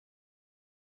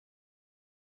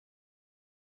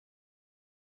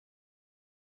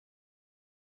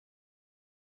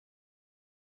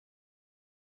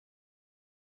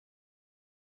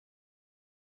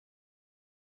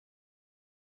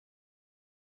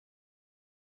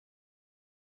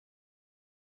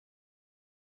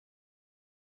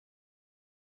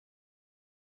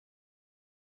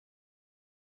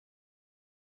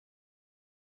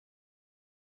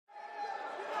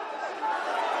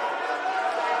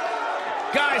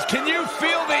Guys, can you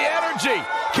feel the energy?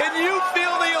 Can you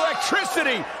feel the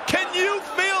electricity? Can you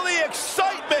feel the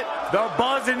excitement? The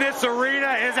buzz in this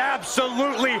arena is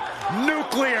absolutely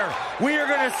nuclear. We are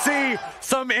going to see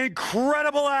some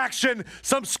incredible action,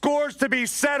 some scores to be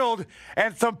settled,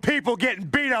 and some people getting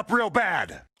beat up real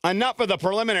bad. Enough of the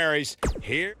preliminaries.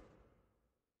 Here.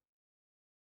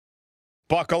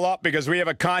 Buckle up, because we have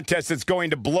a contest that's going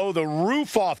to blow the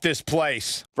roof off this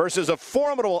place. Versus a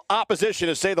formidable opposition,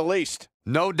 to say the least.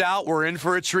 No doubt we're in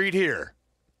for a treat here.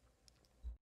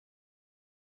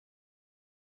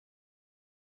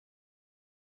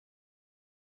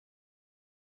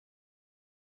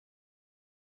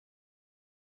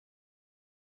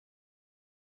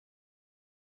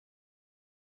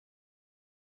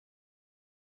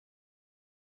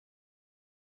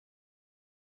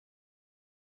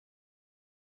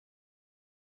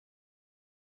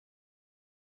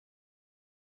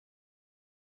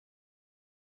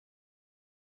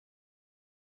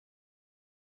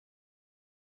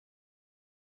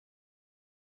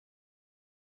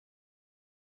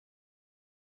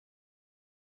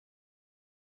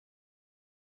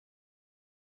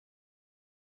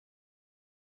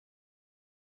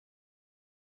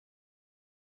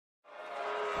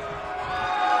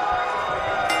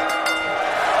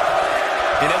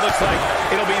 And it looks like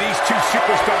it'll be these two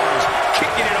superstars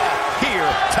kicking it off here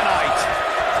tonight.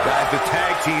 Guys, the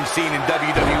tag team scene in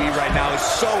WWE right now is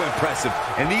so impressive,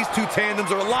 and these two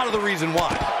tandems are a lot of the reason why.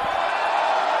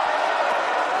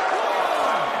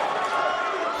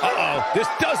 Uh-oh, this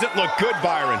doesn't look good,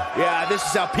 Byron. Yeah, this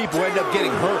is how people end up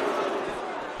getting hurt.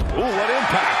 Ooh, what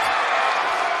impact.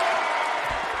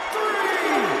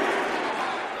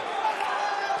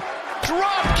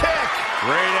 Drop kick.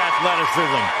 Great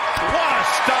athleticism. What a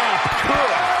stomp.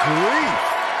 Good grief.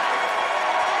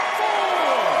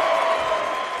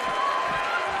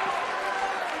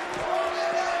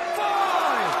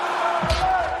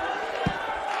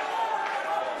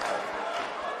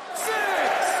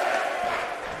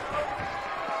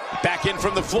 Back in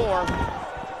from the floor.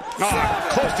 Oh,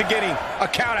 close to getting a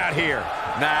count out here.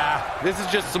 Nah, this is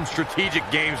just some strategic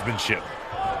gamesmanship.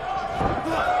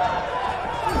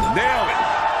 Nailed it.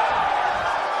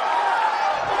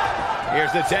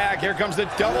 Here's the tag. Here comes the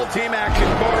double team action,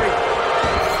 Corey.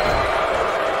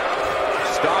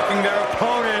 Stopping their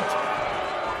opponent.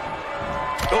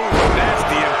 Oh, that's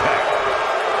the impact.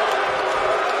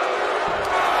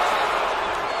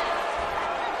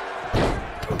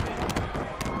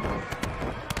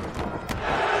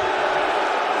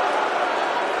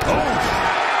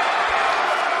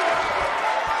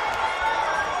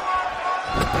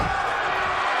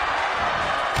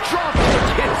 Drop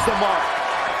kick hits the mark.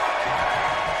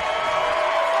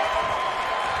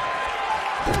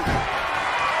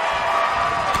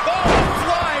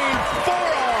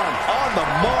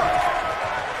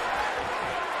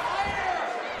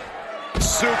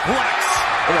 Suplex.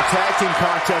 In a tag team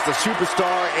contest, a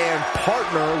superstar and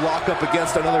partner lock up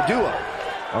against another duo.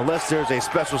 Unless there's a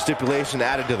special stipulation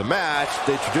added to the match,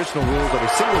 the traditional rules of a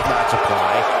singles match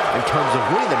apply in terms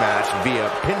of winning the match via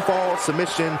pinfall,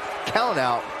 submission,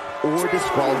 countout, or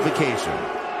disqualification.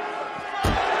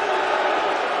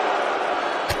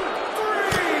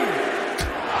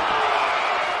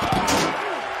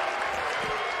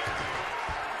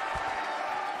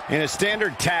 In a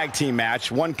standard tag team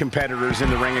match, one competitor is in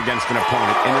the ring against an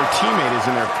opponent, and their teammate is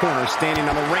in their corner standing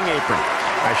on the ring apron.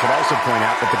 I should also point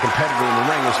out that the competitor in the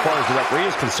ring, as far as the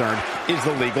referee is concerned, is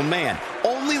the legal man.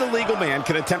 Only the legal man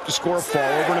can attempt to score a fall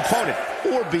over an opponent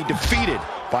or be defeated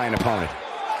by an opponent.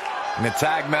 In a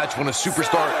tag match, when a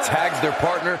superstar tags their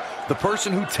partner, the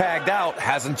person who tagged out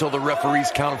has until the referee's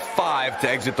count of 5 to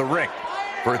exit the ring.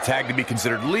 For a tag to be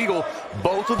considered legal,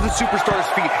 both of the superstars'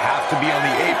 feet have to be on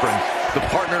the apron. The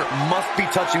partner must be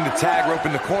touching the tag rope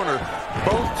in the corner.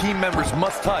 Both team members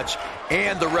must touch,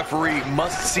 and the referee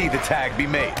must see the tag be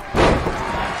made.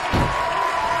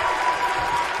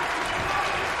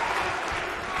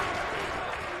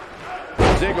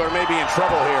 Ziggler may be in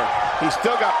trouble here. He's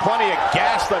still got plenty of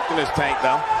gas left in his tank,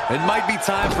 though. It might be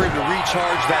time for him to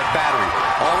recharge that battery.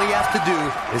 All he has to do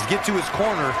is get to his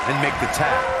corner and make the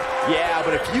tag. Yeah,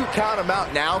 but if you count him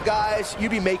out now, guys, you'd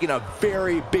be making a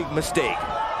very big mistake.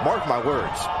 Mark my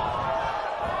words.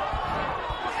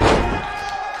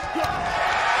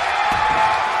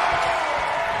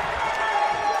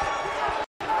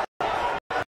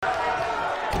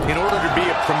 In order to be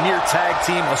a premier tag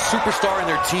team, a superstar and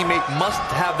their teammate must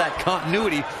have that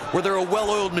continuity where they're a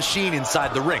well-oiled machine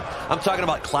inside the ring. I'm talking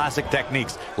about classic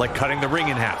techniques like cutting the ring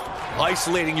in half,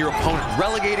 isolating your opponent,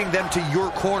 relegating them to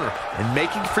your corner, and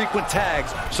making frequent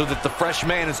tags so that the fresh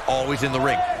man is always in the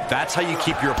ring. That's how you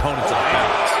keep your opponents off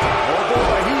balance. Oh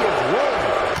boy, he is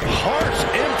rolling. Harsh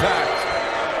impact.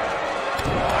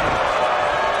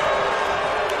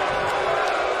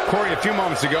 Corey, a few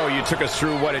moments ago, you took us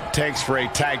through what it takes for a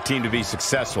tag team to be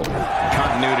successful.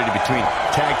 Continuity between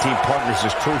tag team partners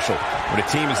is crucial. When a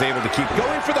team is able to keep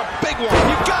going for the big one,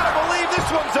 you gotta believe this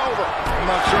one's over. I'm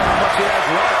not sure how much he has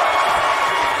left.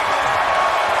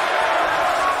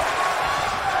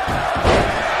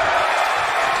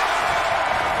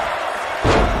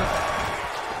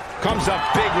 Comes up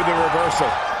big with the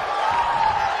reversal.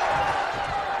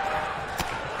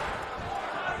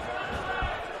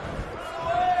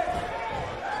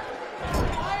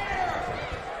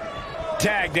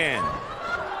 Tagged in.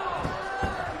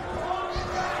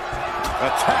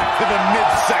 Attack to the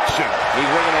midsection. He's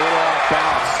ringing a little off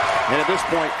balance. And at this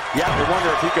point, you have to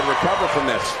wonder if he can recover from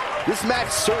this. This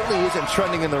match certainly isn't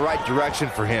trending in the right direction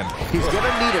for him. He's going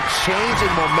to need a change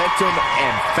in momentum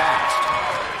and fast.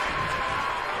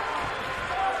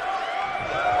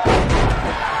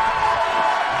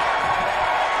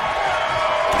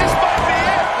 This might be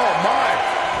it. Oh, my.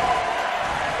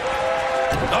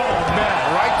 Oh, man,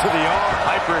 right to the arm.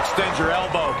 Hyperextend your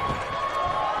elbow.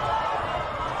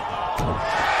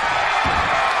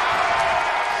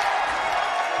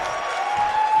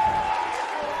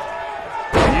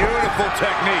 Beautiful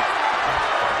technique.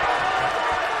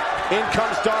 In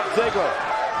comes Dolph Ziggler.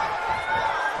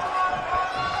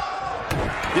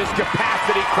 This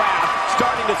capacity crowd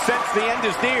starting to sense the end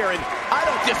is near, and I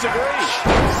don't disagree.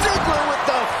 Ziggler with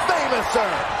the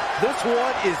famouser. This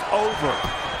one is over.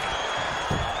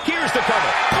 Here's the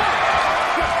cover.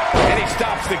 And he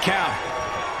stops the count.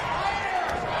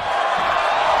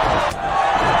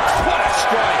 What a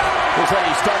strike. Looks like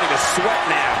he's starting to sweat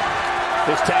now.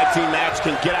 This tag team match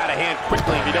can get out of hand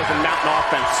quickly if he doesn't mount an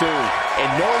offense soon. And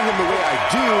knowing him the way I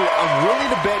do, I'm willing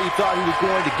to bet he thought he was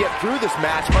going to get through this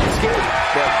match unscathed.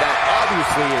 But that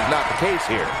obviously is not the case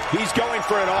here. He's going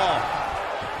for it all.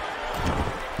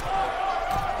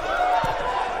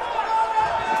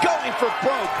 Going for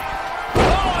broke.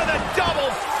 Oh, the double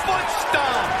foot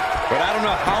stomp. But I don't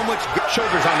know how much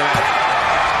shoulders on the mat.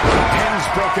 Pin's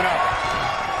broken up.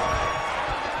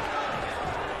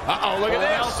 Uh-oh, look at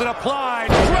this. Nelson applied.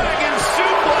 Dragon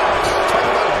suplex. Talk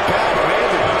about a bad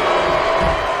landing.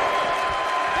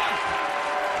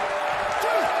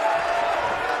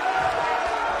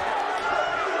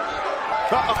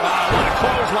 Uh-oh. What a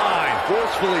clothesline.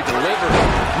 Forcefully delivered.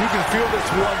 You can feel this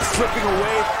one slipping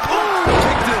away. Ooh,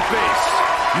 kick to the face.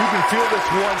 You can feel this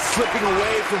one slipping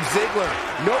away from Ziggler.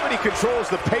 Nobody controls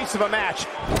the pace of a match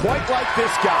quite like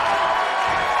this guy.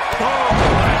 Oh,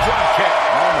 what a drop kick.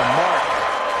 On the mark.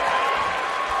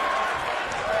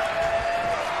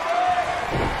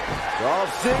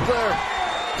 Dolph Ziggler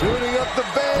tuning up the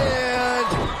band.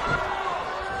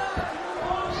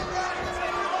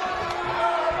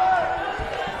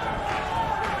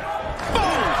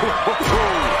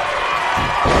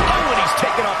 Oh, and he's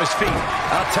taken off his feet.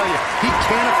 I'll tell you, he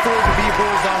can't afford to be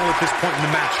horizontal at this point in the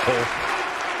match, Cole.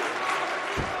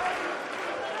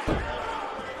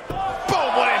 Boom,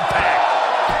 what impact.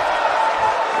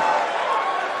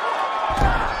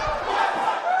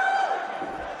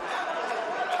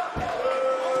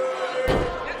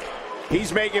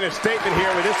 He's making a statement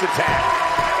here with this attack.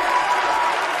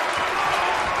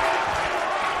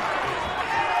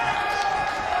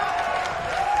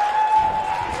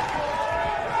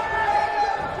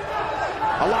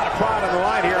 A lot of pride on the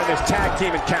line here in this tag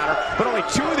team encounter, but only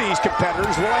two of these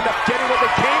competitors will end up getting what they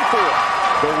came for.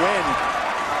 The win.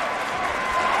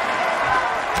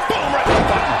 Boom, right to the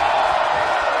button.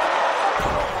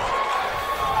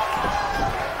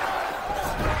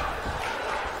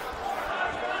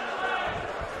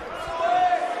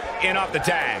 In off the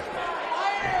tag.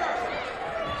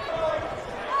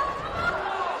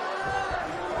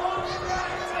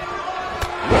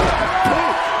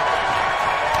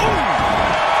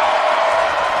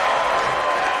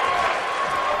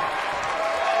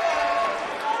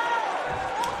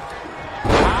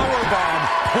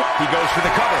 He goes for the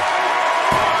cover.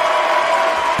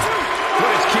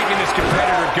 What is keeping this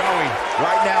competitor going?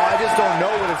 Right now, I just don't know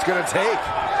what it's going to take.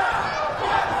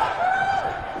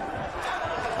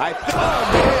 Oh,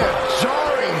 man,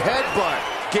 jarring headbutt.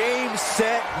 Game,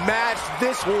 set, match.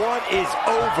 This one is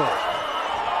over.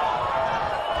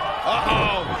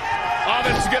 Uh-oh. Oh,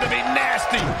 this is going to be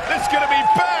nasty. This is going to be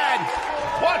bad.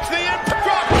 Watch the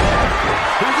impact.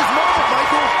 Here's his moment,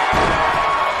 Michael.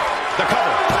 The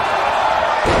cover.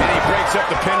 And he breaks up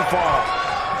the pinfall.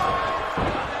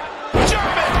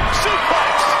 German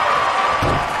suplex.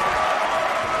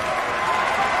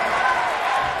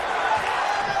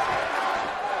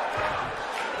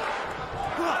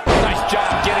 Nice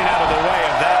job getting out of the way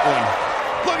of that one.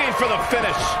 Looking for the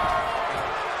finish.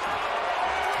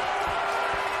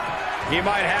 He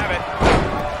might have it.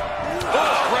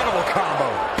 Incredible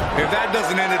combo. If that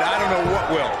doesn't end it, I don't know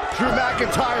what will. Drew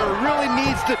McIntyre really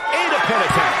needs to aid a pin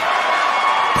attempt.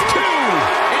 2.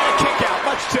 And a kick out,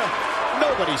 much to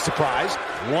nobody's surprise.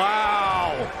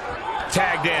 Wow.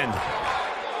 Tagged in.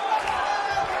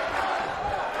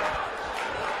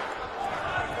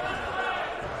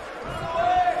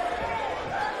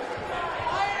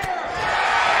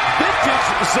 Vintage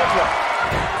Ziggler.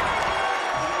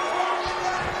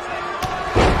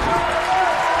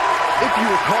 If you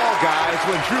recall, guys,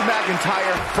 when Drew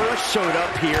McIntyre first showed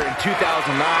up here in 2009,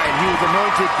 he was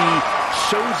anointed the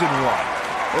Chosen One.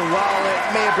 And while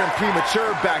it may have been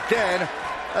premature back then,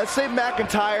 I'd say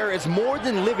McIntyre is more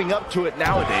than living up to it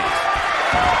nowadays.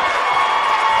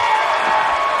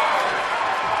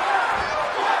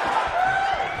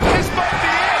 This might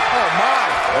be it. Oh, my.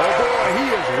 Oh, boy, he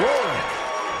is rolling.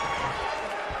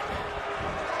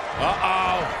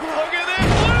 Uh-oh. Look at this.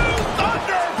 Blue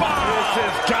Thunderbomb. This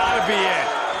has got to be it.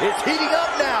 It's heating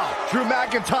up now. Drew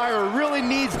McIntyre really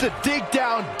needs to dig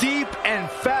down deep and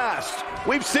fast.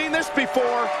 We've seen this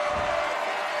before.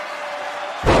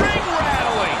 Ring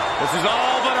rattling. This is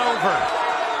all but over.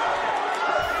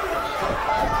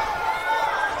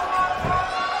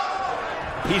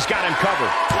 He's got him covered.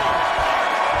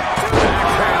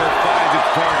 Backhander finds its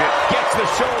target. Gets the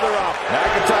shoulder up.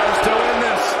 McIntyre's still in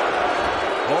this.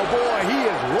 Oh, boy, he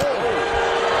is rolling.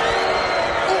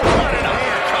 Ooh, what an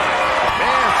uppercut.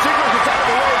 Man, Ziggler gets out of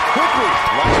the way quickly.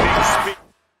 Lightning speed.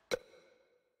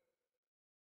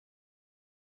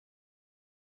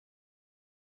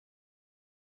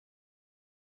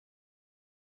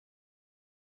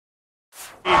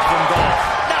 From Dolph.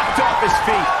 Knocked off his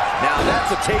feet. Now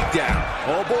that's a takedown.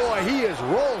 Oh, boy, he is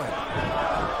rolling.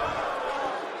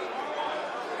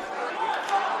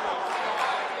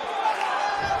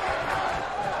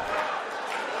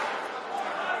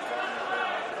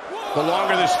 The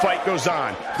longer this fight goes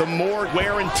on, the more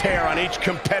wear and tear on each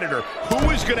competitor.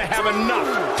 Who is going to have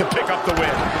enough to pick up the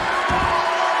win?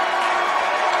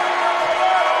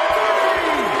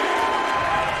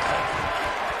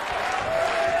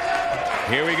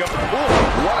 Here we go. Ooh,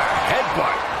 what a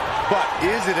headbutt. But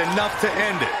is it enough to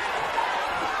end it?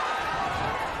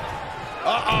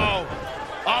 Uh-oh.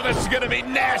 Oh, this is going to be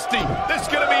nasty. This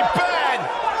is going to be bad.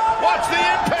 Watch the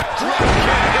impact. Drop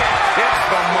kick. It's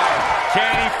the mark.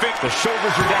 Can he fix? The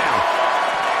shoulders are down.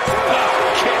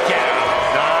 Oh, kick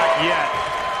out. Not yet.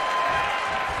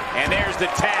 And there's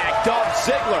the tag. Dolph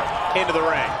Ziggler into the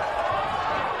ring.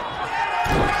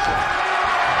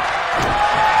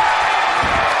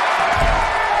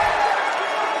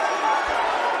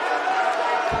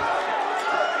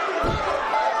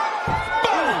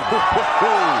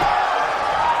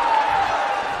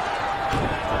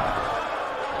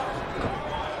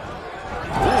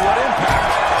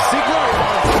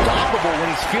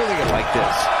 Feeling it like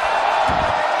this.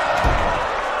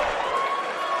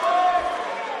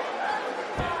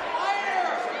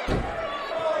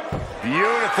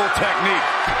 Beautiful technique.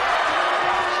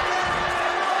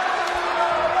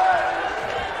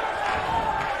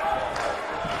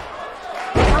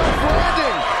 Rough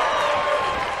landing.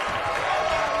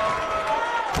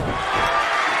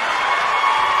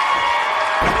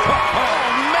 Oh,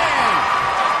 man.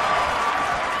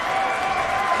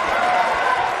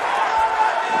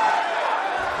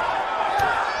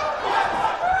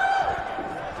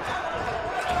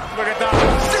 Look at that.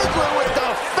 Ziggler with the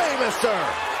famouser.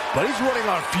 But he's running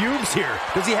on fumes here.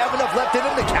 Does he have enough left in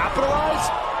him to capitalize?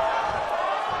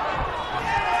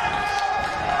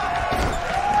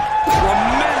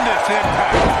 Tremendous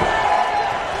impact.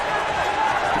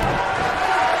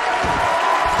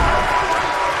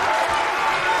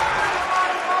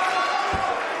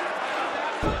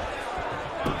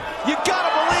 You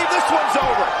gotta believe this one's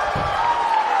over.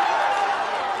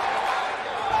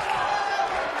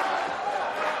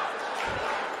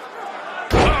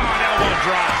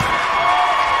 Drop.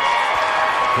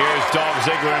 Here's Dolph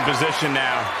Ziggler in position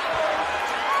now.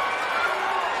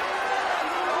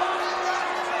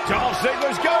 Dolph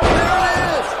Ziggler's going. There it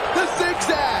is. The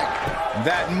zigzag.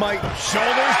 That might...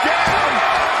 Shoulders down.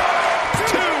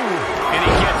 2. And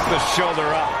he gets the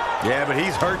shoulder up. Yeah, but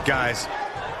he's hurt, guys.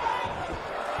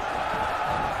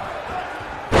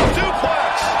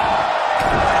 Suplex.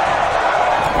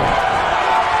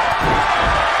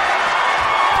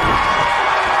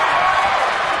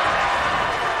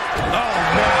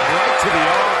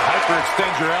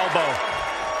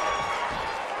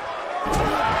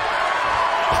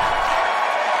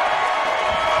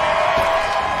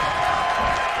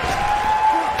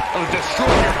 That'll destroy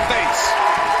your face.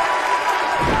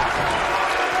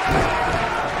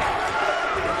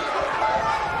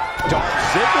 Dolph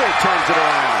Ziggler turns it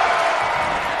around.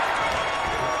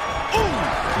 Ooh,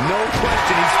 no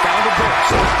question, he's found a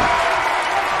burst.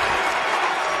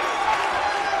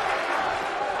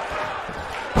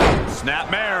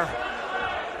 Snapmare.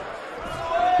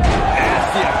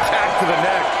 Nasty attack to the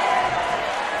neck.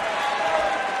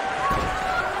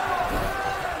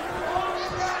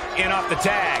 In off the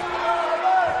tag.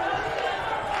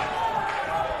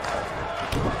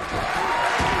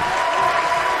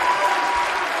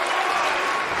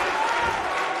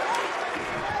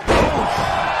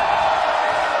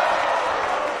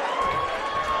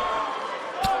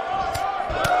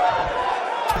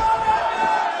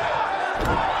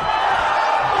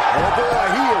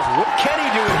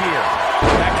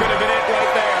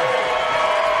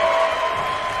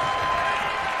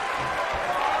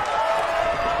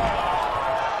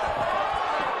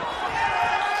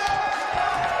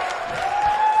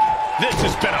 This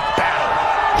has been a battle.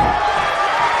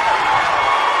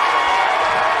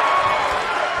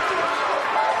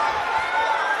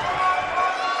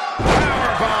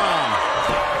 Powerbomb.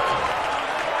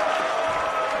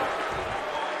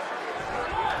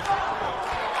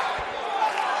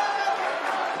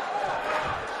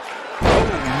 Oh,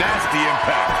 nasty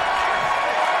impact.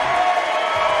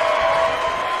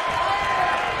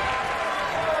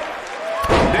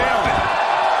 Nailed it.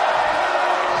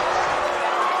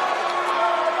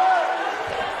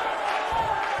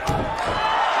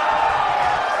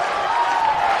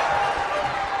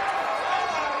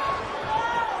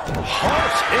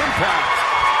 Harsh impact.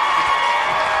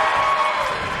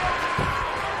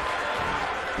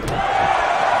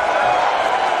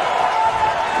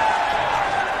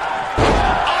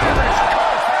 Irish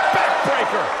curse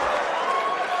backbreaker.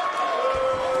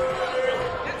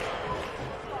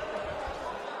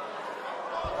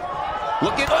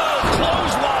 Look at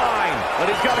Clothesline. but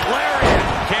he's got a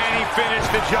lariat. Can he finish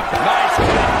the jump? Nice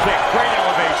kick. Great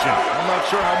elevation. I'm not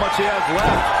sure how much he has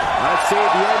left. I'd say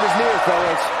the end is near,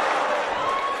 fellas.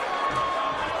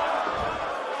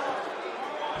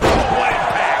 What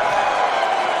impact.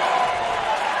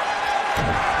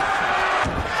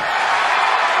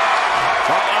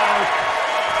 Uh-oh.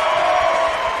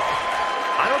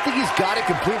 I don't think he's got it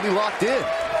completely locked in.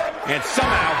 And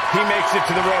somehow he makes it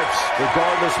to the ropes.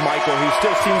 Regardless, Michael, he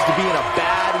still seems to be in a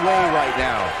bad way right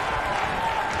now.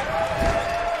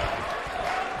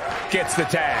 Gets the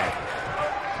tag.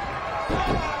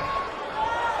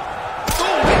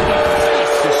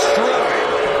 Destroyed.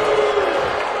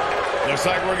 Looks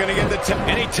like we're going to get the tag.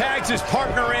 And he tags his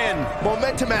partner in.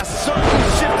 Momentum has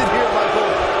certainly shifted here, Michael.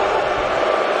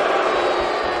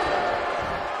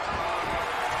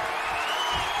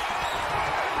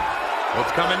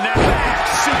 What's coming now?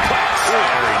 Suplex.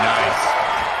 Very nice.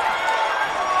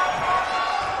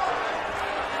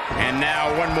 And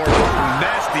now one more.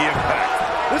 Nasty impact.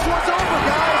 This one's over,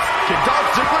 guys. Can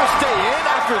Dolph Ziggler stay in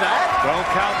after that? Don't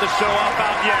count the show off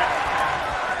out yet.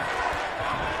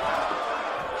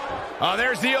 Oh,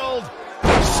 there's the old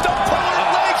stump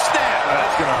leg snap.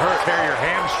 That's going to hurt. Tear your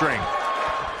hamstring.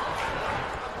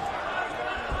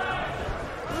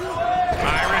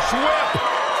 Irish whip.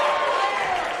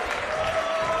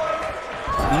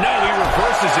 No, he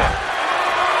reverses it.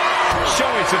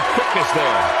 Showing some quickness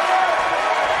there.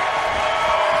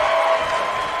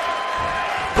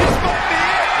 This might be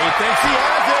it. He thinks he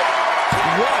has it.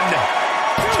 1,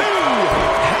 2.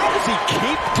 How does he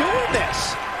keep doing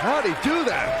this? How'd he do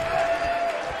that?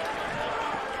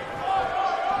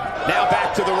 Now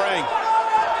back to the ring.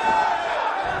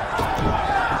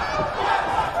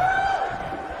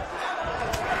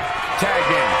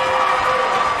 Tag in.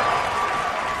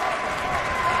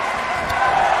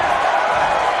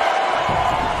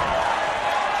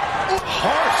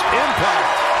 Harsh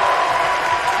impact.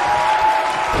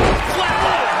 Flatline.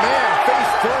 Oh, man,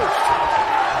 face first.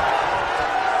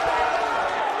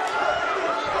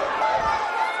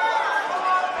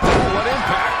 What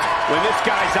impact. When this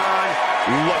guy's on,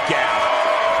 look out.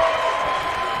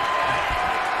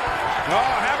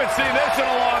 Oh, haven't seen this in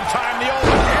a long time. The old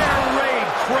air raid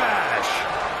crash.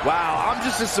 Wow, I'm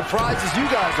just as surprised as you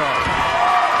guys are.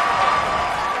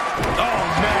 Oh,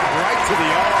 man, right to the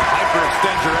arm.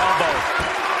 Hyperextend your elbow.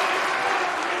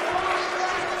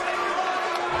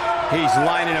 He's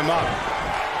lining him up.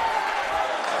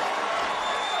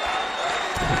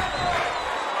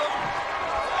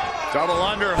 Double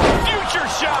under. Future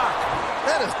shock.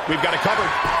 We've got it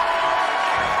covered. 1,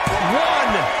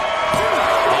 2.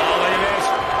 Oh, look at this.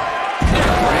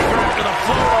 Breaker after the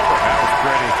float over. That was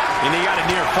pretty. And he got a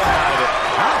near fall out of it.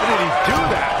 How did he do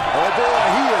that? Oh boy,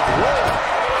 he is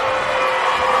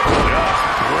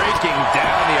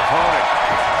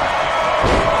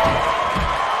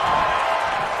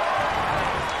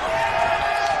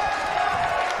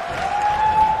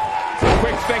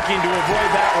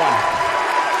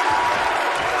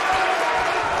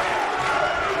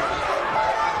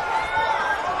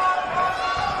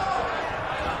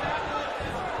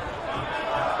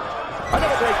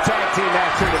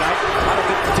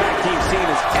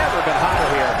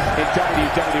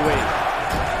WWE.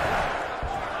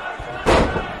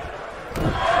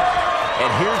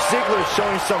 And here's Ziggler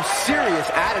showing some serious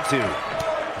attitude.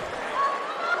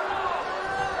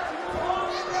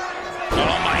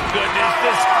 Oh my goodness,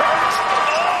 this hurts.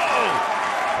 Oh!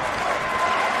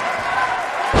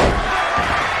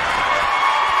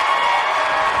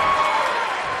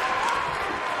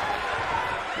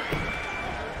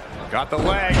 Got the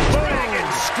leg. Bang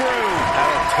and screw.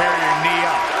 That'll tear your knee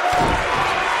up.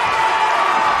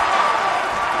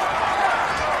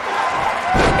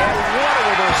 And what a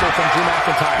reversal from Drew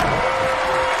McIntyre.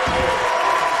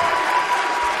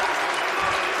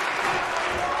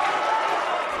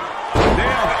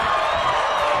 Nailed it.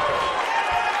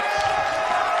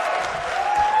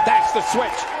 That's the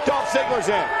switch. Dolph Ziggler's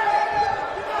in.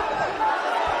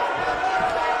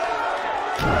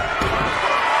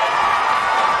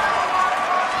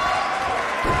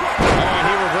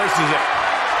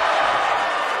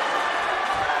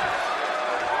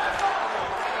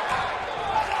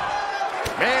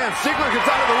 Man, Ziggler gets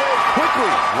out of the way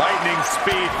quickly. Lightning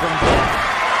speed from Dolph.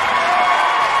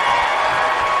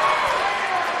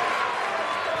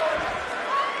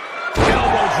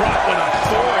 Elbow drop with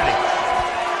authority.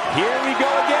 Here we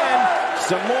go again.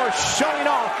 Some more showing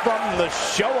off from the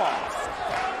show-off.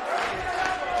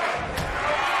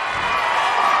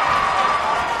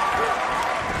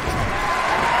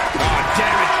 Oh,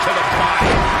 damage to the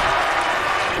body.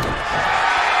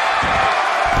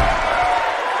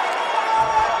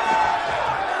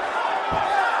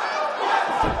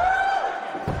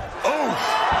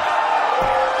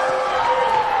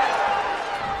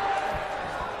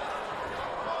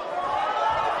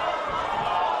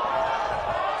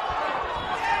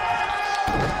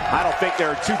 I don't think there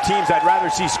are two teams I'd rather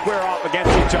see square off against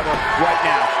each other right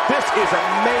now. This is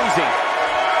amazing.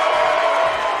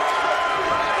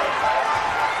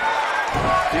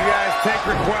 You guys take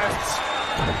requests.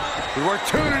 We're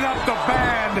tuning up the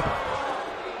band.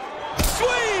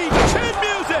 Sweet chin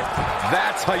music.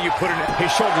 That's how you put it. His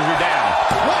shoulders are down.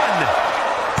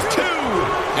 1, 2,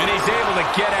 and he's able to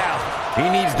get out. He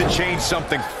needs to change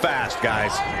something fast,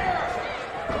 guys.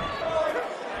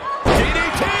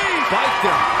 DDT! Spiked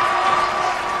him.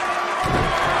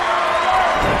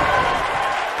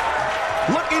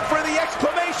 Looking for the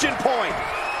exclamation point.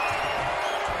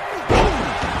 Boom!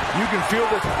 You can feel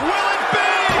this. Will it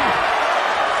be?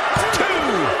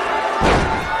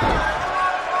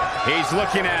 2. He's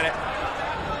looking at it.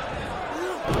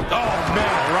 Oh,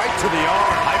 man, right to the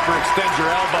arm. Hyperextend your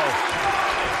elbow.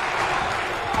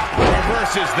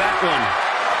 Reverses that one.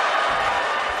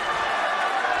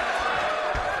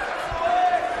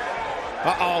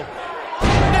 Uh-oh.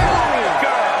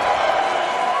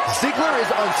 Ziggler is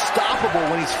unstoppable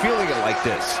when he's feeling it like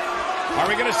this. Are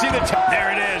we going to see the tag? There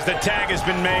it is. The tag has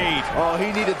been made. Oh, he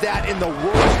needed that in the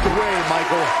worst way,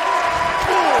 Michael.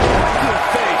 Oh, good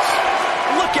face.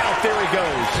 Look out. There he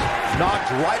goes.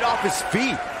 Knocked right off his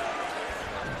feet.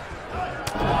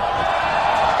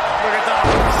 Look at that.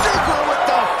 Ziggler with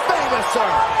the famouser.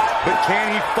 But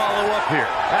can he follow up here?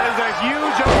 That is a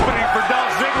huge opening for Dolph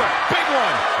Ziggler. Big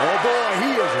one. Oh, boy,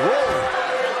 he is rolling.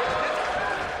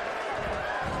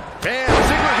 Man,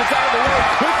 Ziggler gets out of the way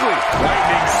quickly.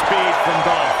 Lightning speed from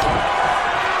Dolph.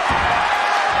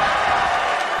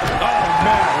 Oh,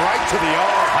 man, right to the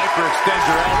arm. Hyperextend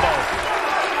your elbow.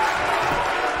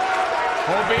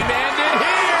 Hoping to end it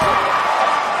here.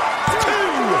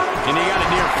 2. And he got a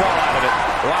near fall out of it.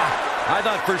 Wow, I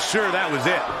thought for sure that was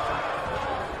it.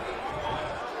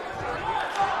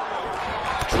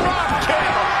 Drop kick.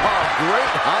 Oh,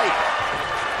 great height.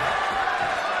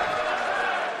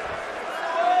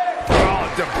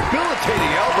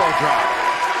 Debilitating elbow drop.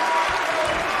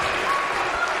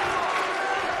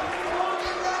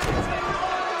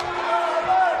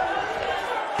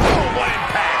 Oh, what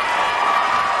impact.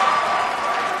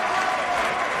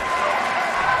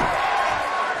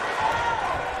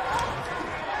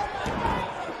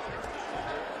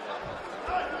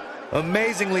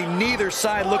 Amazingly, neither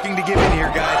side looking to give in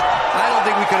here, guys. I don't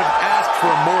think we could have asked for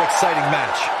a more exciting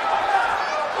match.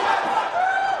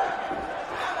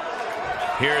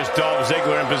 Here's Dolph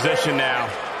Ziggler in position now.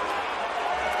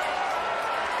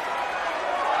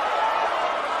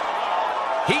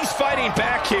 He's fighting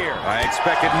back here. I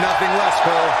expected nothing less,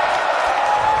 Cole.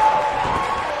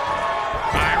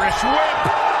 Irish whip.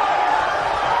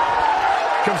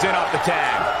 Comes in off the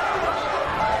tag.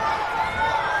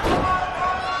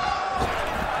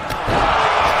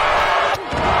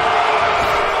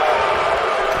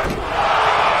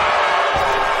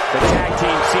 The tag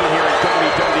team scene here at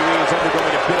WWE is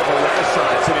undergoing a bit of a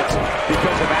renaissance, and it's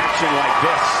because of action like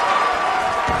this.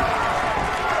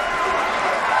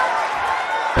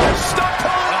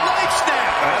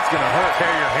 going to hurt. Tear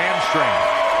your hamstring.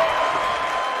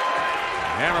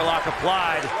 Hammerlock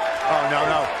applied. Oh, no,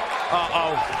 no.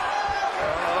 Uh-oh.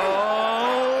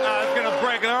 Oh, it's going to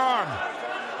break an arm.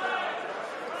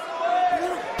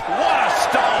 What a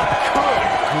stomp. Good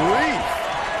grief.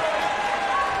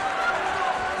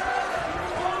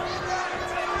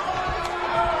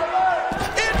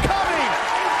 Incoming.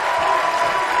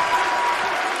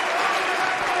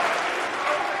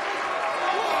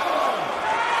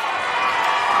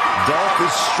 Dolph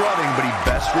is strutting, but he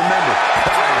best remember,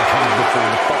 pride comes before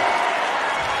the fall.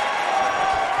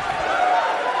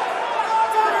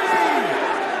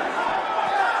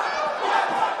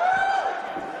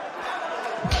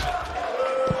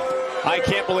 I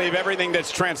can't believe everything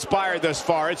that's transpired thus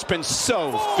far. It's been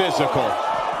so physical.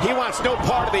 He wants no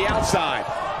part of the outside.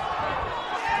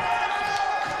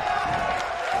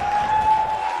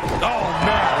 Oh,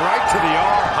 man, right to the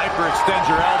arm. Hyperextend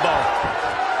your elbow.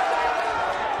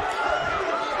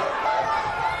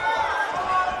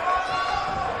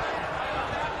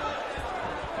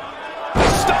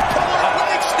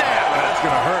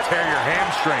 Tear your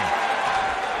hamstring.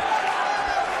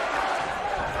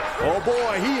 Oh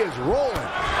boy, he is rolling.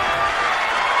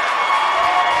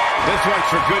 This one's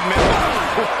for good measure.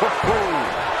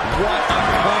 What a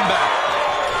comeback.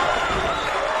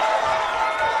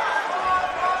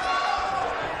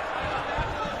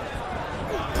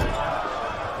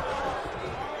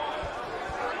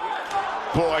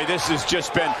 Boy, this has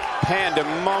just been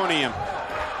pandemonium.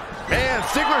 Man,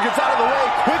 Ziggler gets out of the way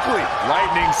quickly.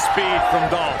 Lightning speed from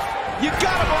Dolph. You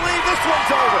gotta believe this one's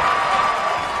over.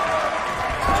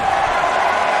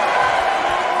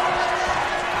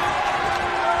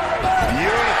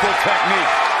 Beautiful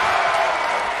technique.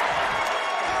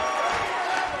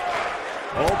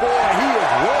 Oh boy, he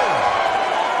is rolling.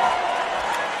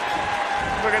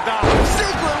 Look at Dolph.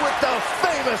 Ziggler with the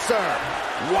famouser.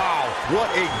 Wow, what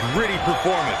a gritty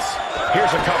performance. Here's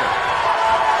a cover.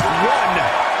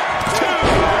 1, 2, 3.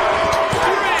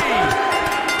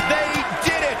 They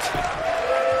did it.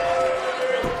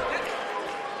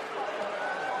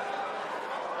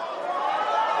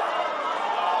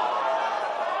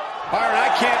 Byron,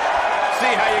 I can't see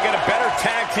how you get a better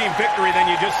tag team victory than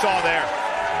you just saw there.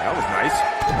 That was nice.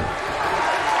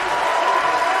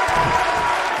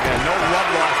 Yeah, no love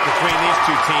lost between these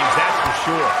two teams, that's for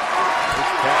sure.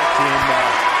 This tag team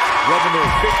rubbing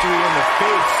their victory in the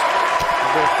face of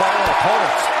their fallen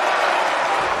opponents.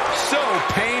 So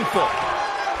painful.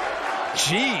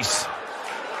 Jeez.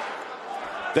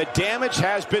 The damage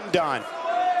has been done.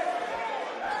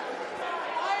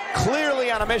 Clearly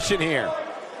on a mission here.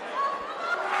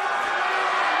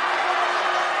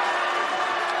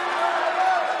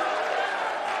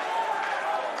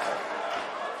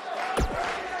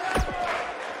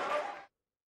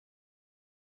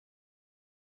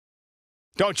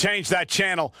 Don't change that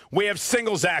channel. We have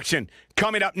singles action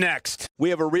coming up next.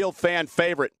 We have a real fan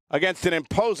favorite against an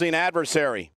imposing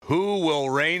adversary. Who will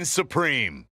reign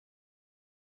supreme?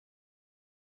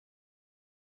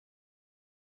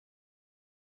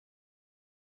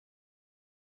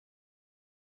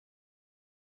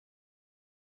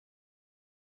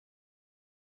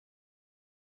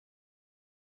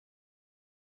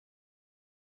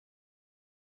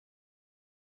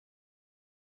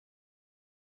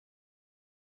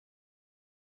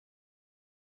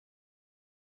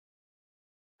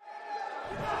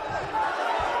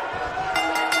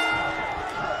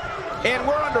 And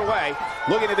we're underway.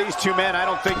 Looking at these two men, I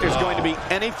don't think there's going to be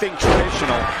anything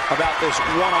traditional about this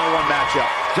one-on-one matchup.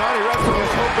 Johnny Wrestling was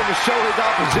hoping to show his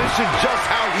opposition just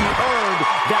how he earned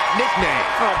that nickname.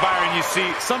 Oh, Byron, you see,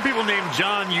 some people named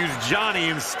John use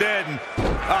Johnny instead. And,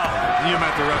 you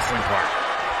meant the wrestling part.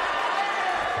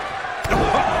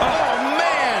 Oh,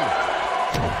 man!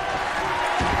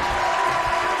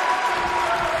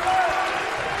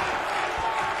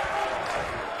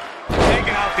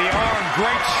 Taking out the arm,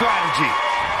 great strategy.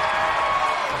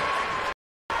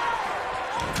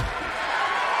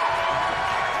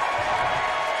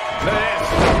 Look at this.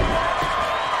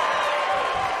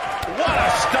 What a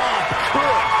stomp.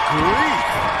 Good grief.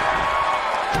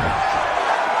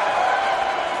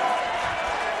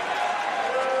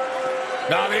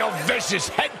 Now the old vicious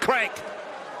head crank.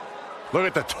 Look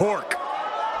at the torque.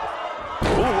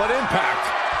 Ooh, what impact.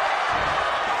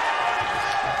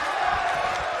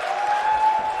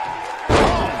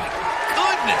 Oh, my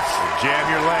goodness. Jam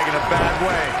your leg in a bad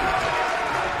way.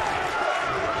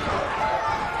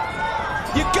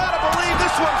 You gotta believe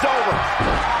this one's over.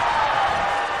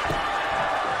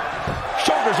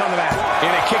 Shoulders on the mat.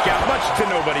 And a kick out, much to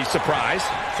nobody's surprise.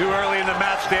 Too early in the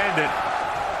match to end it.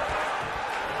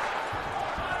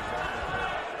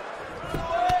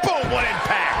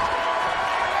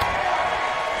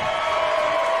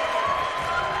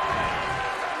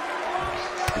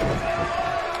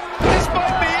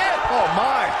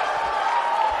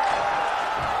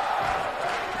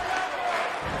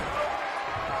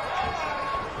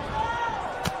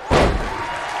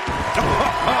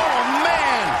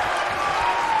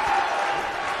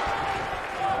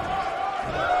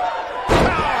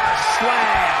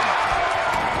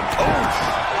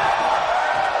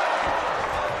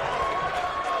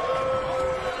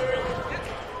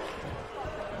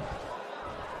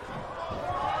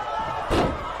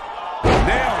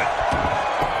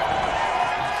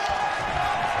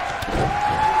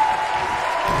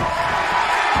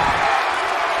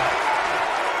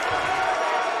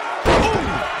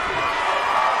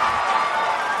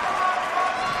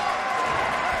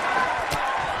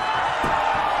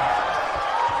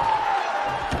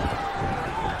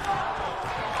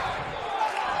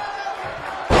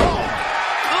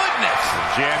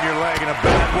 jam your leg in a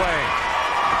bad way.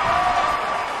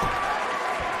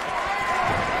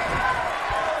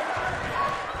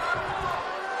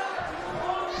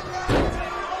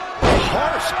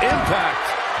 Harsh impact.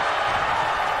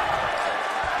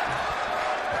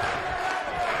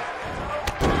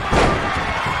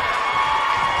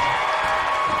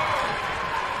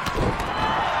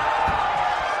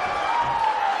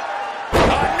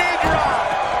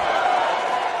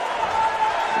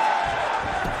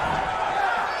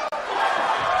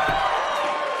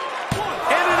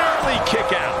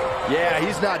 Kick out. Yeah,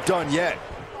 he's not done yet.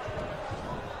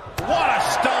 What a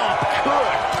stomp.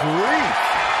 Good grief.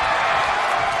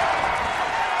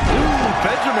 Ooh,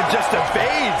 Benjamin just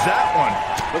evades that one.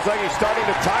 Looks like he's starting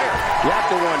to tire. You have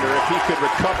to wonder if he could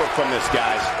recover from this,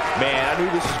 guys. Man, I knew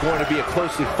this was going to be a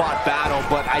closely fought battle,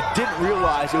 but I didn't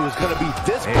realize it was going to be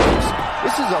this close.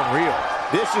 This is unreal.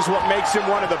 This is what makes him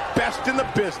one of the best in the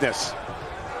business.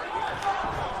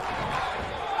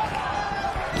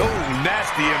 Oh,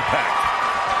 nasty impact.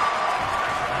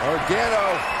 Gargano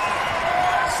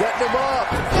setting him up.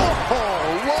 Oh,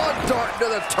 long dart to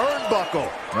the turnbuckle.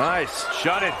 Nice.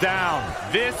 Shut it down.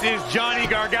 This is Johnny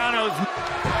Gargano's.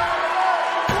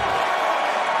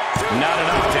 Not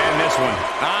enough to end this one.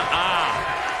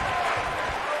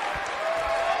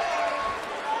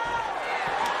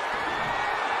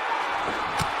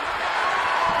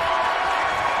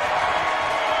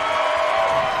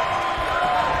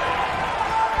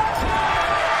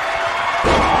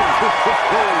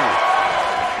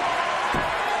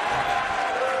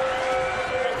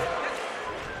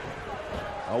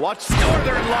 Watch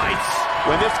Northern Lights.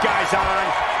 When this guy's on,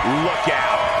 look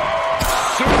out.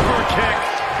 Super kick.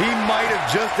 He might have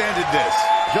just ended this.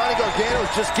 Johnny Gargano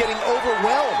is just getting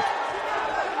overwhelmed.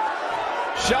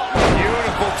 Shelton,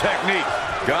 beautiful technique.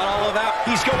 Got all of that.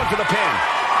 He's going for the pin.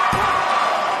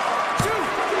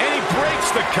 And he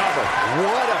breaks the cover.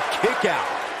 What a kick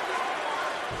out.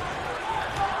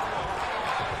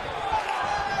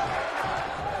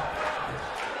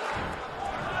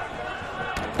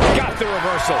 The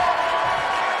reversal.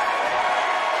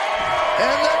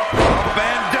 And then up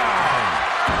and down.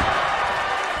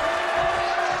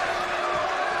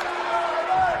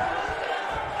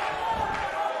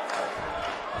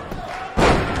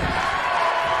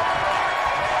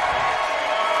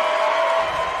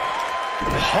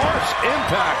 Harsh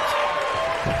impact.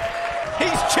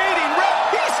 He's cheating, Rick.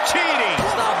 He's cheating.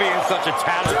 Stop being such a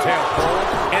tattletale fool.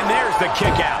 And there's the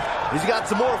kick out. He's got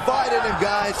some more fight in him,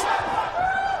 guys.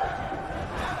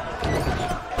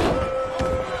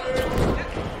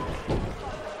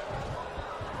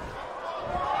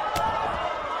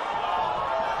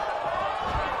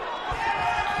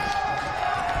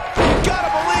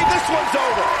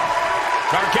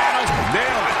 Gargano's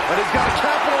nailing it. But he's got to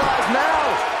capitalize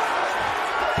now.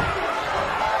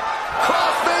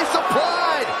 Crossface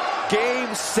applied.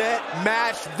 Game, set,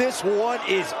 match. This one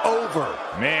is over.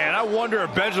 Man, I wonder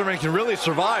if Benjamin can really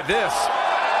survive this.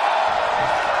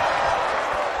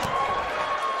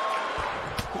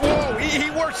 Whoa, he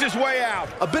works his way out.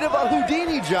 A bit of a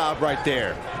Houdini job right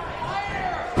there.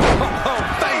 Oh,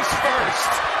 face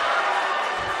first.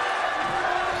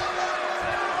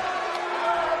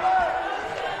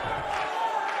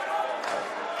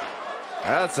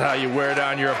 That's how you wear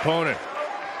down your opponent.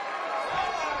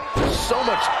 So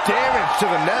much damage to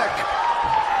the neck.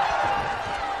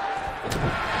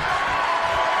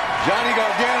 Johnny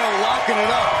Gargano locking it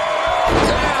up.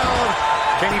 Down.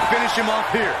 Can he finish him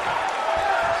off here?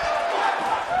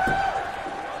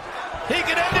 He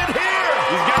can end it here.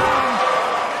 He's got him.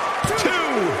 2.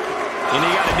 And he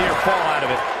got a near fall out of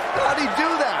it. How'd he do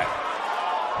that?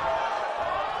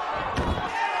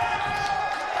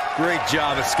 Great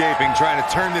job escaping, trying to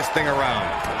turn this thing around.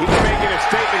 He's making a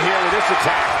statement here with this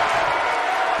attack.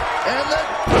 And then...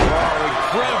 Oh,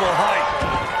 incredible height.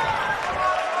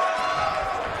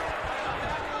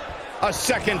 A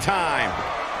second time.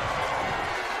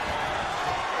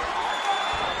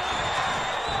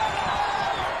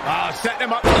 Oh, setting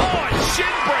him up. Oh, a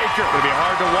shin breaker. It'll be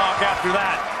hard to walk after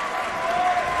that.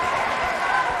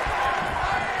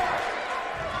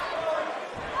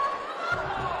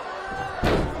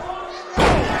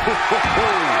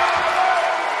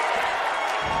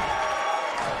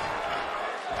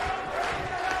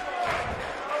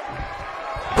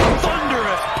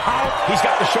 Thunderous power. He's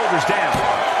got the shoulders down.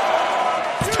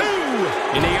 2.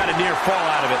 And he got a near fall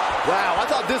out of it. Wow, I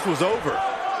thought this was over.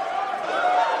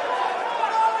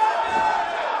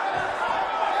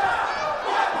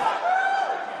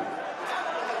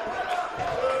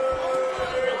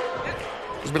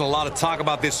 There's been a lot of talk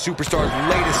about this superstar's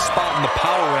latest spot in the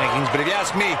power rankings, but if you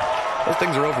ask me, those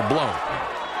things are overblown.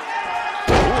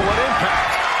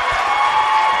 impact.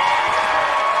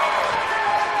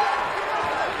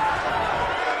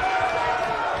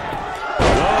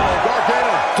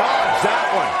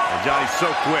 Johnny's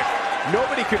so quick.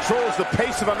 Nobody controls the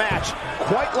pace of a match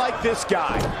quite like this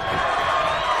guy.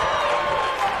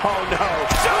 Oh, no.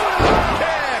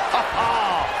 Kick!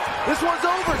 This one's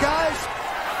over, guys.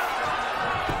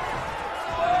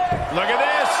 Look at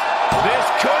this. This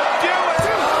could do it.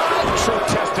 True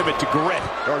testament to grit.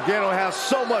 Gargano has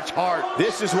so much heart.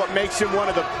 This is what makes him one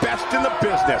of the best in the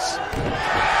business.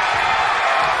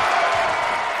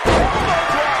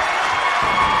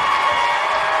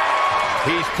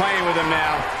 He's playing with him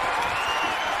now.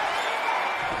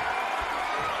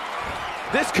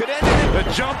 This could end it.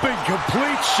 The jumping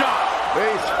complete shot.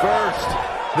 Face first.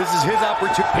 This is his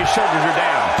opportunity. His shoulders are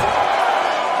down.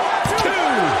 2.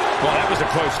 Well, that was a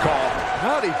close call.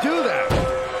 How'd he do that?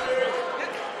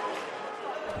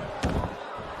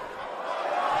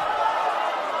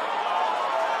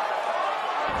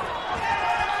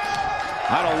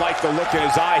 I don't like the look in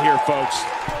his eye here, folks.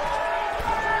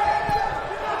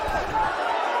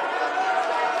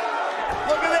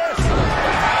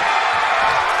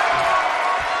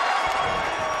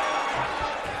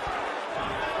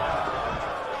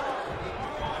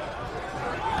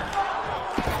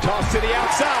 Toss to the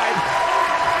outside.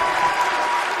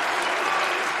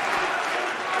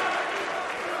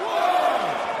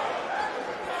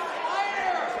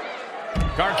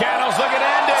 Gargano's looking to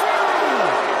end it.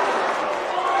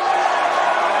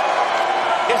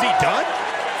 Is he done?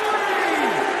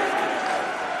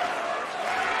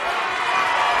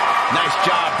 Nice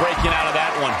job breaking out of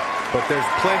that one. But there's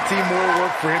plenty more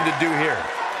work for him to do here.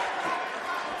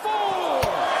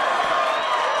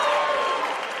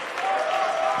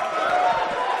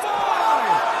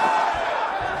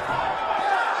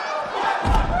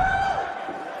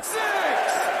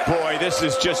 Boy, this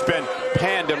has just been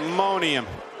pandemonium.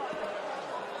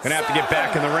 Gonna have to get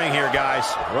back in the ring here,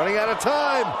 guys. Running out of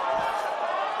time.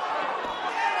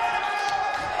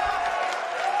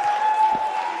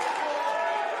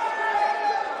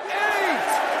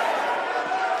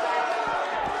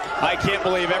 I can't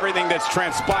believe everything that's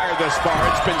transpired thus far.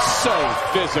 It's been so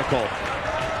physical.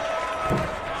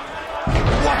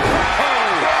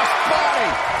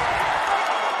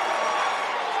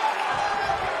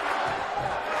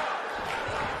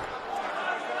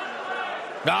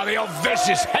 Now the old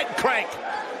vicious head crank.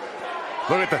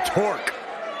 Look at the torque.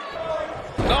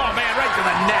 Oh, man, right to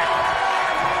the neck.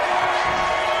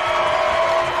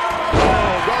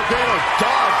 Oh, Gargano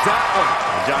dodged that one.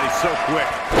 Johnny's so quick.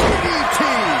 DDT.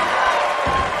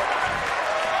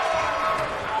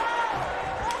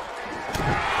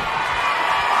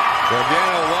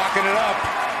 Gargano locking it up.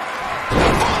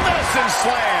 Full medicine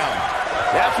slam.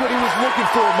 That's what he was looking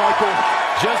for, Michael.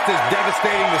 Just as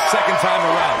devastating the second time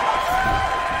around.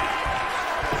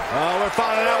 Oh, we're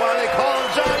finding out why they call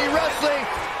him Johnny Wrestling.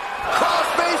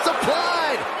 Crossface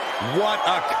applied. What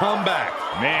a comeback.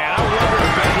 Man, I wonder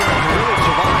if anyone can really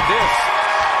survive this.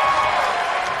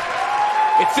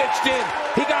 It's itched in.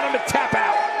 He got him to tap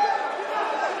out.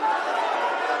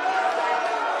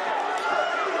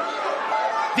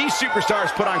 These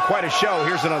superstars put on quite a show.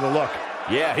 Here's another look.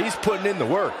 Yeah, he's putting in the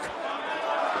work.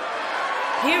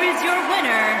 Here is your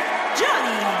winner,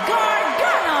 Johnny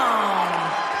Gargano.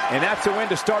 And that's a win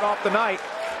to start off the night.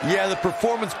 Yeah, the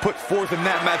performance put forth in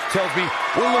that match tells me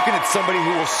we're looking at somebody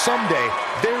who will someday,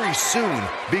 very soon,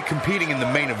 be competing in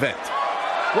the main event.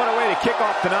 What a way to kick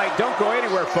off tonight. Don't go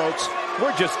anywhere, folks.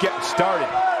 We're just getting started.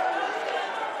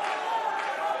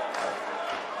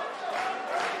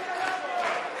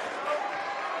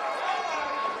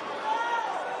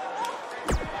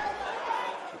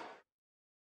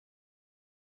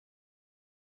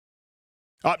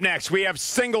 Up next, we have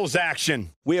singles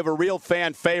action. We have a real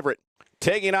fan favorite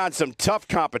taking on some tough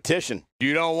competition.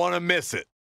 You don't want to miss it.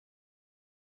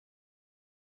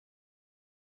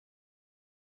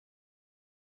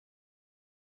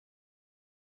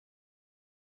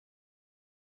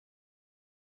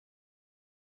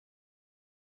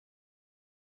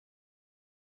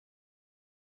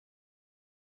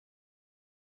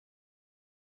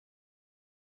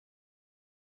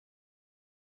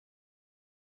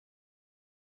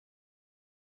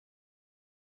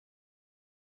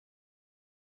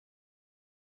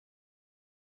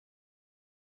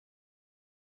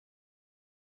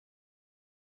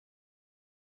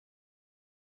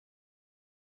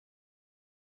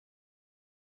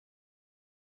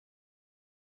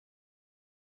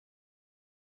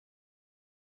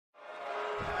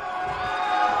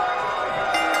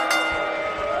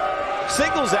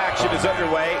 Singles action is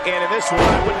underway, and in this one,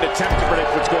 I wouldn't attempt to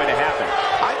predict what's going to happen.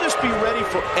 I'd just be ready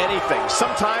for anything.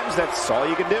 Sometimes that's all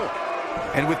you can do.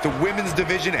 And with the women's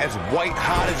division as white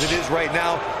hot as it is right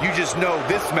now, you just know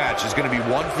this match is going to be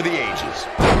one for the ages.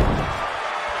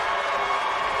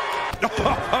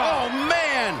 Oh,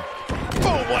 man!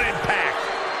 Boom, what impact!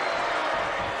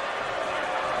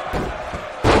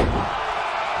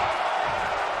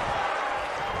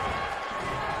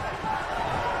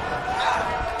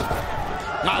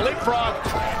 Now, leapfrog.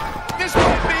 This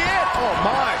might be it. Oh,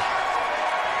 my.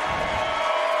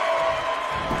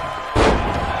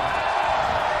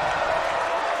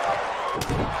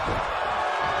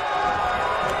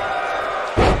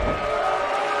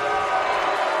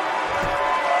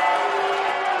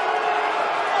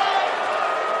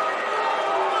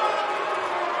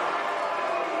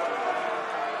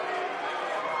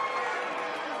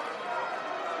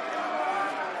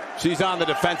 She's on the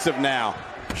defensive now.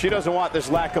 She doesn't want this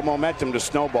lack of momentum to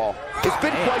snowball. It's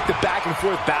been quite the back and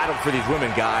forth battle for these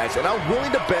women, guys, and I'm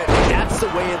willing to bet that's the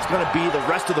way it's going to be the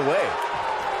rest of the way.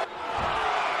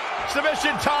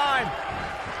 Submission time.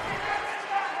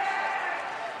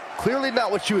 Clearly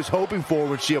not what she was hoping for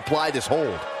when she applied this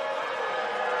hold.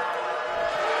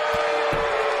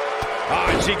 Oh,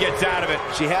 and she gets out of it.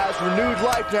 She has renewed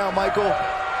life now, Michael.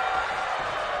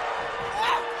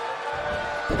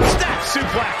 Snap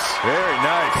suplex. Very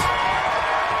nice.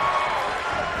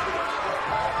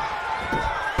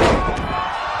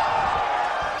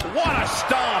 What a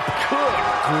stomp. Good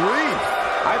grief.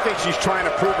 I think she's trying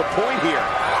to prove a point here.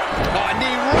 Oh, a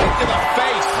knee right to the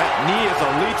face. That knee is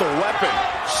a lethal weapon.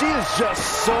 She is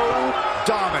just so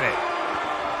dominant.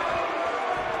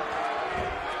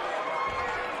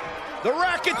 The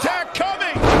rack attack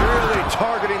coming. Really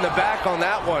targeting the back on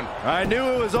that one. I knew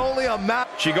it was only a match.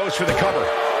 She goes for the cover.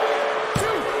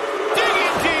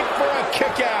 Digging deep for a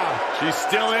kick out. She's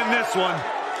still in this one.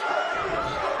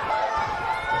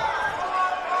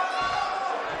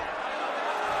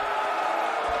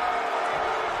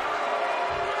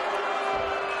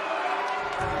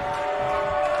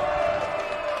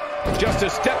 Just a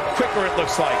step quicker, it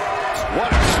looks like.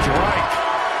 What a strike.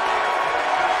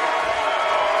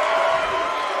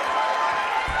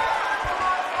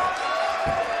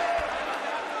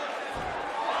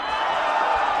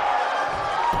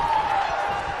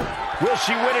 Will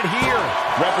she win it here?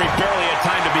 Referee barely had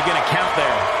time to begin a count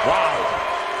there. Wow.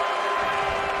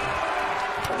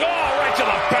 Oh, right to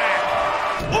the back.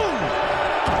 Ooh.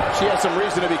 She has some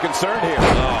reason to be concerned here.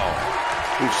 Oh.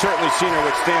 We've certainly seen her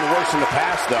withstand worse in the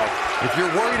past, though. If you're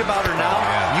worried about her now,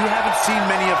 you haven't seen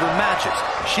many of her matches.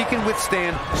 She can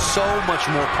withstand so much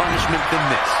more punishment than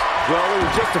this. Well, it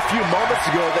was just a few moments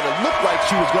ago that it looked like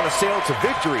she was going to sail to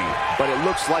victory, but it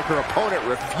looks like her opponent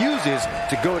refuses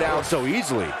to go down so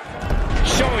easily.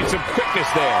 Showing some quickness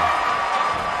there.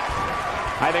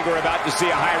 I think we're about to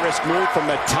see a high-risk move from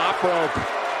the top rope.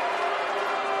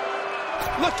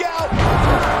 Look out!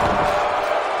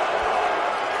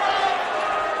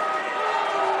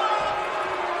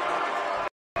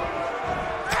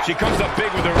 She comes up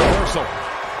big with a reversal.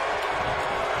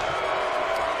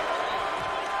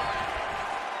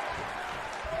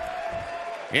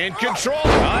 In control. Oh,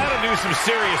 that'll do some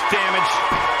serious damage.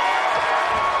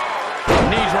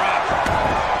 Knee drop.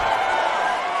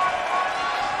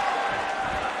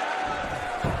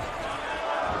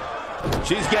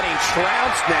 She's getting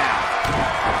trounced now.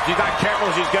 She's not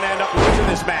careful, she's going to end up losing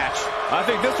this match. I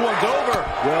think this one's over.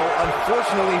 Well,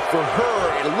 unfortunately for her,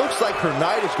 it looks like her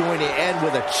night is going to end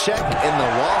with a check in the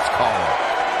loss column.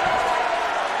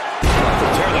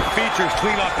 Tear the features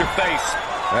clean off your face.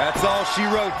 That's all she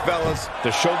wrote, fellas.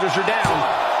 The shoulders are down.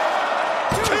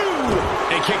 2!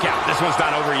 And kick out. This one's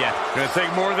not over yet. Gonna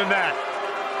take more than that.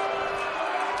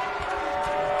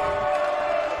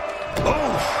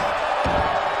 Oof.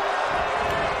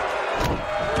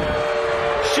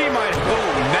 She might...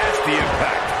 Oh, nasty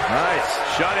impact. Nice.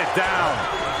 Shut it down.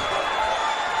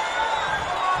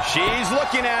 She's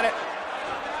looking at it.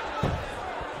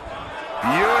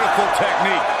 Beautiful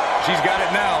technique. She's got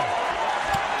it now.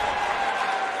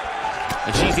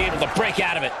 And she's able to break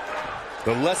out of it.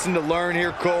 The lesson to learn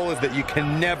here, Cole, is that you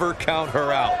can never count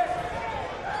her out.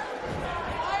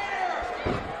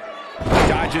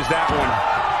 Dodges that one.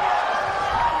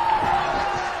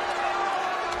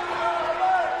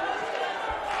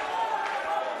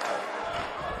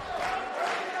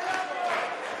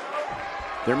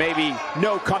 There may be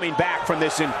no coming back from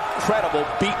this incredible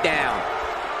beatdown.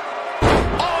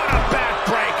 Oh, and a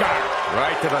backbreaker.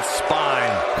 Right to the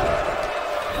spine.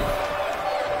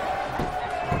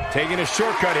 Taking a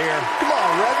shortcut here. Come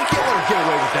on, Red, you can't let her get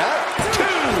away with that.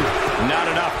 Not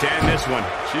enough to end this one.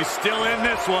 She's still in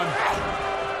this one.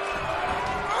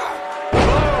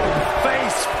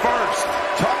 Face first.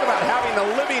 Talk about having the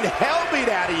living hell beat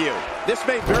out of you. This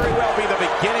may very well be the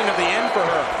beginning of the end for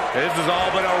her. This is all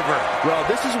but over. Well,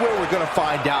 this is where we're going to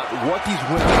find out what these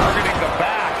women are. Targeting the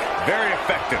back. Very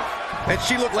effective. And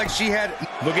she looked like she had...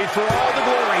 Looking for all the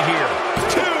glory here.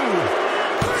 2,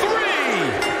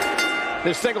 3.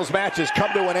 This singles match has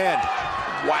come to an end.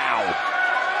 Wow.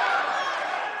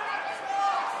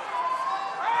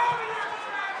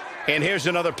 And here's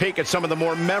another peek at some of the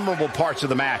more memorable parts of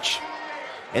the match.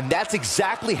 And that's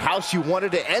exactly how she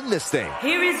wanted to end this thing.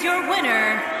 Here is your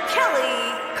winner,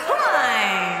 Kelly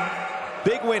Klein.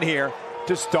 Big win here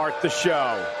to start the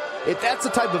show. If that's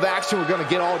the type of action we're going to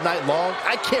get all night long,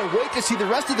 I can't wait to see the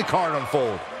rest of the card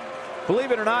unfold.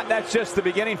 Believe it or not, that's just the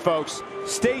beginning, folks.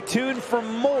 Stay tuned for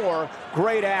more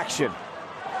great action.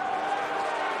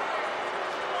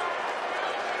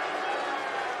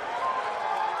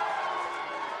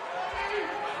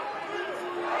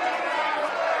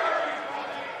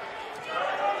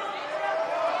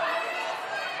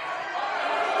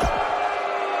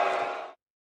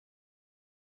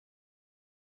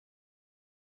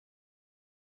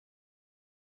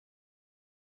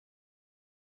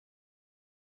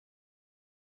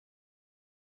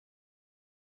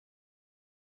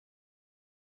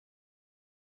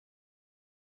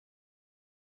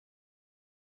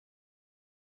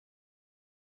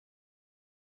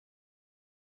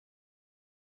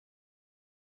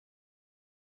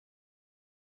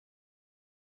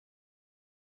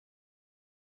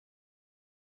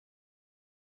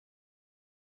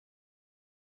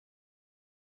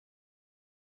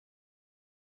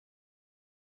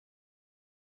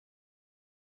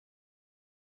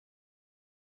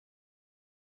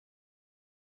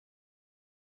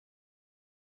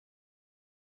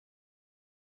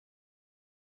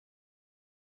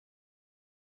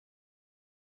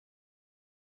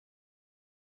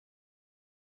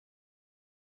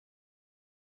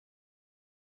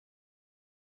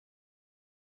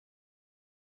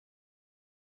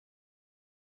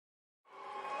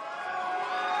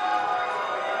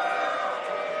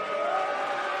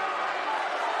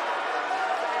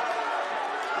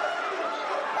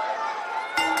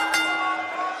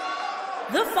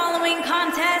 The following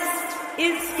contest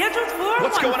is scheduled for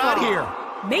What's one going on fall. here?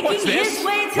 Making his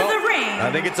way to the ring.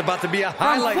 I think it's about to be a from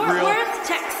highlight Fort reel. Worth,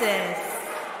 Texas.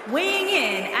 Weighing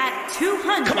in at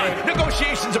 200. Come on,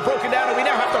 negotiations are broken down and we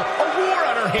now have a war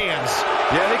on our hands.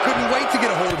 Yeah, they couldn't wait to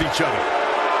get a hold of each other.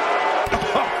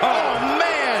 Oh,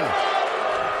 man.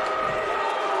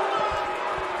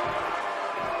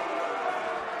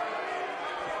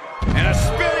 And a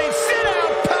spinning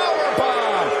sit-out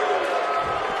powerbomb.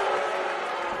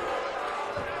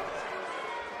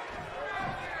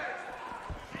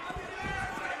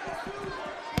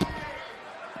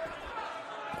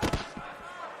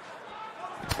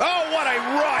 Oh, what a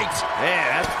right.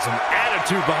 Man, that's some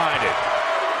attitude behind it.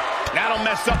 That'll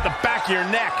mess up the back of your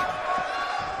neck.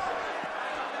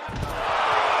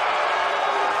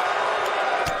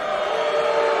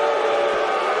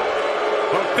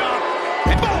 Hooked up.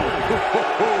 And boom!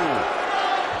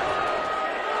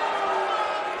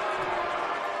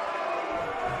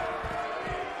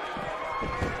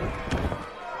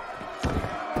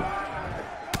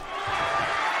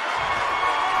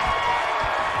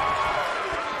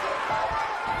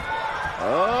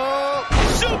 Oh,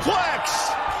 Suplex!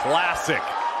 classic.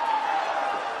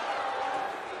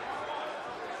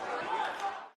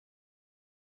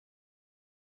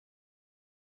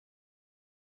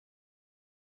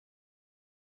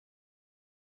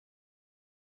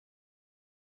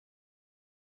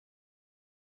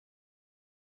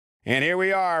 And here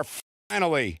we are,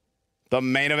 finally, the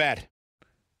main event.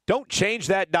 Don't change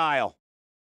that dial.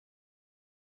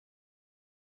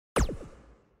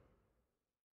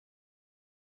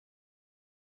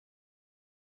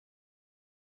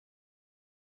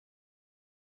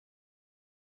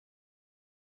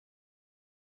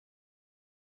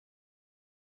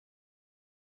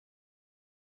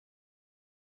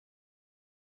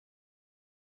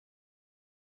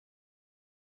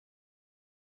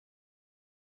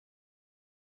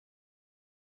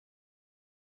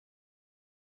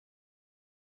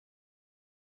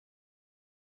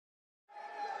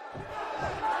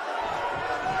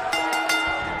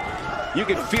 You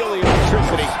can feel the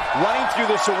electricity running through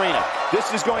this arena.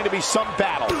 This is going to be some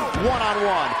battle.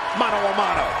 One-on-one,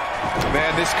 mano-a-mano.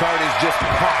 Man, this card is just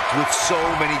packed with so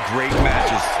many great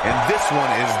matches. and this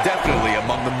one is definitely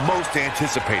among the most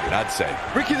anticipated, I'd say.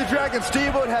 Ricky the Dragon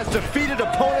Steamboat has defeated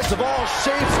opponents of all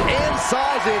shapes and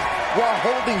sizes while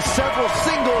holding several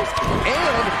singles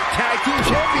and tag team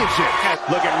championships.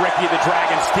 Look at Ricky the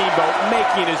Dragon Steamboat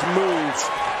making his moves.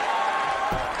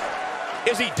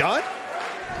 Is he done?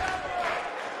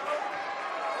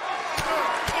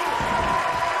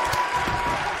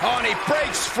 Oh, and he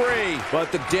breaks free.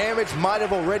 But the damage might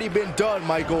have already been done,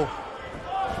 Michael.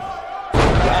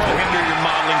 That'll hinder your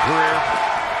modeling career.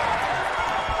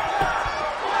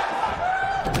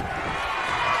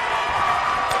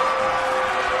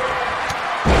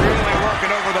 Really working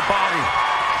over the body.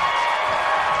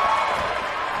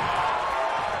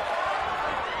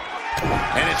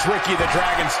 And it's Ricky the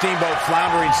Dragon Steamboat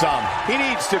floundering some. He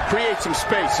needs to create some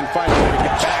space and find a way to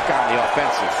get back on the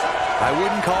offensive. I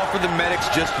wouldn't call for the medics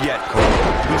just yet, Cole.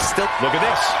 He's still... Look at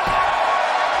this.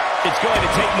 It's going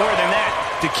to take more than that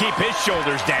to keep his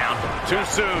shoulders down. Too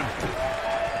soon.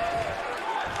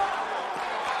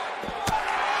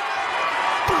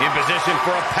 In position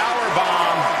for a power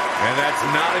bomb. And that's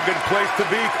not a good place to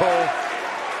be, Cole.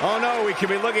 Oh, no, we could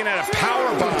be looking at a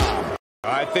power bomb.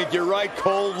 I think you're right,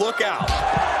 Cole. Look out.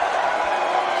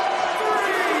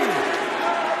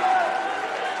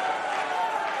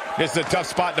 This is a tough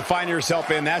spot to find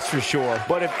yourself in, that's for sure.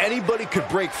 But if anybody could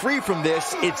break free from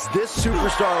this, it's this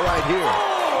superstar right here.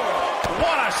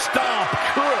 What a stomp.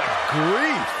 Good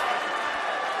grief.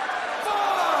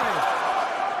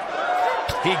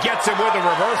 He gets him with a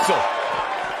reversal.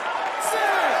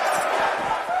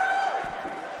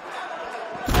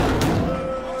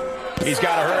 6. He's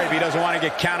got to hurry if he doesn't want to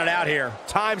get counted out here.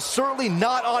 Time's certainly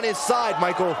not on his side,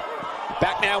 Michael.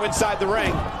 Back now inside the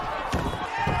ring.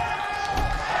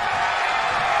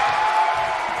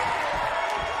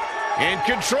 In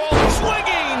control,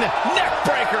 swinging, neck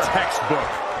breaker. Textbook.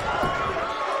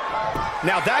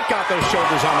 Now that got those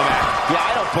shoulders on the mat. Yeah,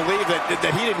 I don't believe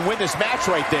that he didn't win this match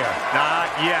right there.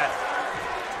 Not yet.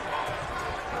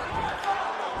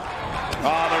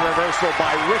 Oh, the reversal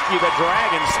by Ricky the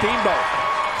Dragon Steamboat.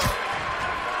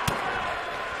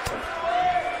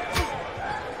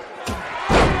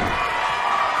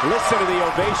 Listen to the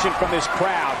ovation from this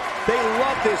crowd. They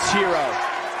love this hero.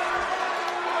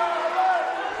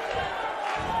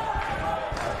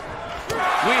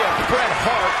 We have Bret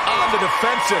Hart on the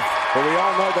defensive. But we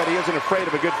all know that he isn't afraid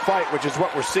of a good fight, which is what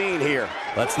we're seeing here.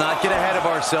 Let's not get ahead of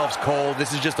ourselves, Cole.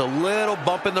 This is just a little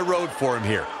bump in the road for him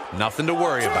here. Nothing to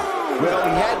worry about. Well,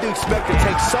 he had to expect to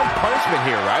take some punishment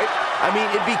here, right? I mean,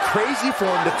 it'd be crazy for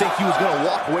him to think he was going to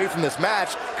walk away from this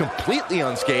match completely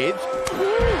unscathed.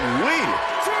 Woo-wee.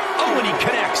 Oh, and he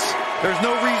connects. There's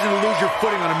no reason to lose your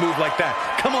footing on a move like that.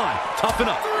 Come on, toughen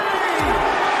up.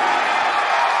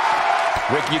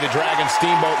 Ricky the Dragon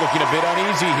Steamboat looking a bit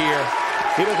uneasy here.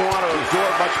 He doesn't want to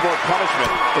absorb much more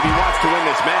punishment if he wants to win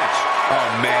this match. Oh,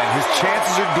 man, his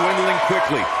chances are dwindling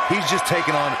quickly. He's just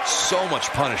taken on so much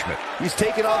punishment. He's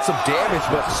taken on some damage,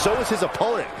 but so is his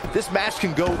opponent. This match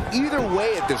can go either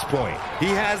way at this point. He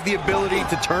has the ability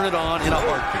to turn it on in a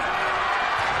heartbeat.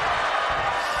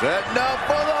 Setting up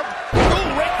for the...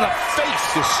 Oh, right in the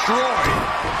face. Destroyed.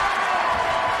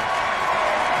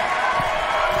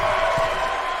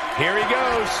 Here he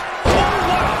goes. Oh,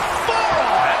 what a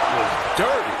forearm! That was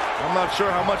dirty. I'm not sure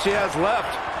how much he has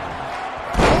left.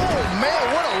 Oh,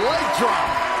 man, what a leg drop.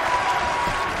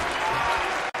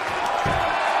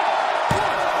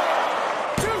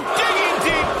 Digging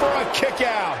deep for a kick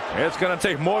out. It's going to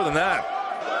take more than that.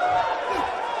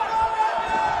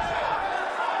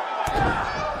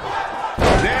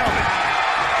 Nailed it.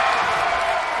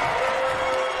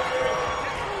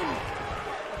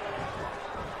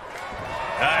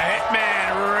 A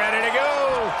hitman ready to go.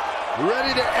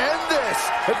 Ready to end this.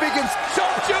 It begins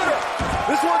sharpshooter.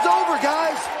 This one's over,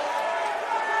 guys.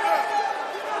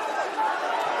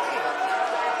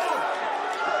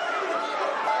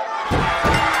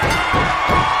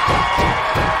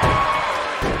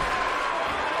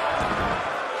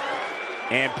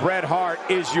 And Bret Hart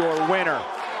is your winner.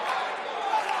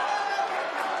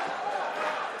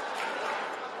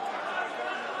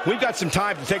 We've got some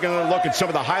time to take another look at some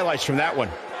of the highlights from that one.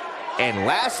 And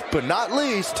last but not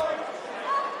least,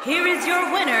 Here is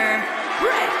your winner,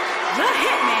 Bret the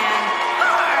Hitman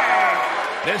Hart.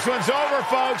 This one's over,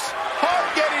 folks.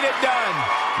 Hart getting it done.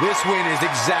 This win is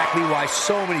exactly why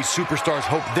so many superstars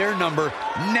hope their number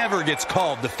never gets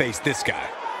called to face this guy.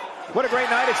 What a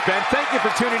great night it's been. Thank you for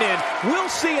tuning in. We'll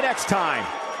see you next time.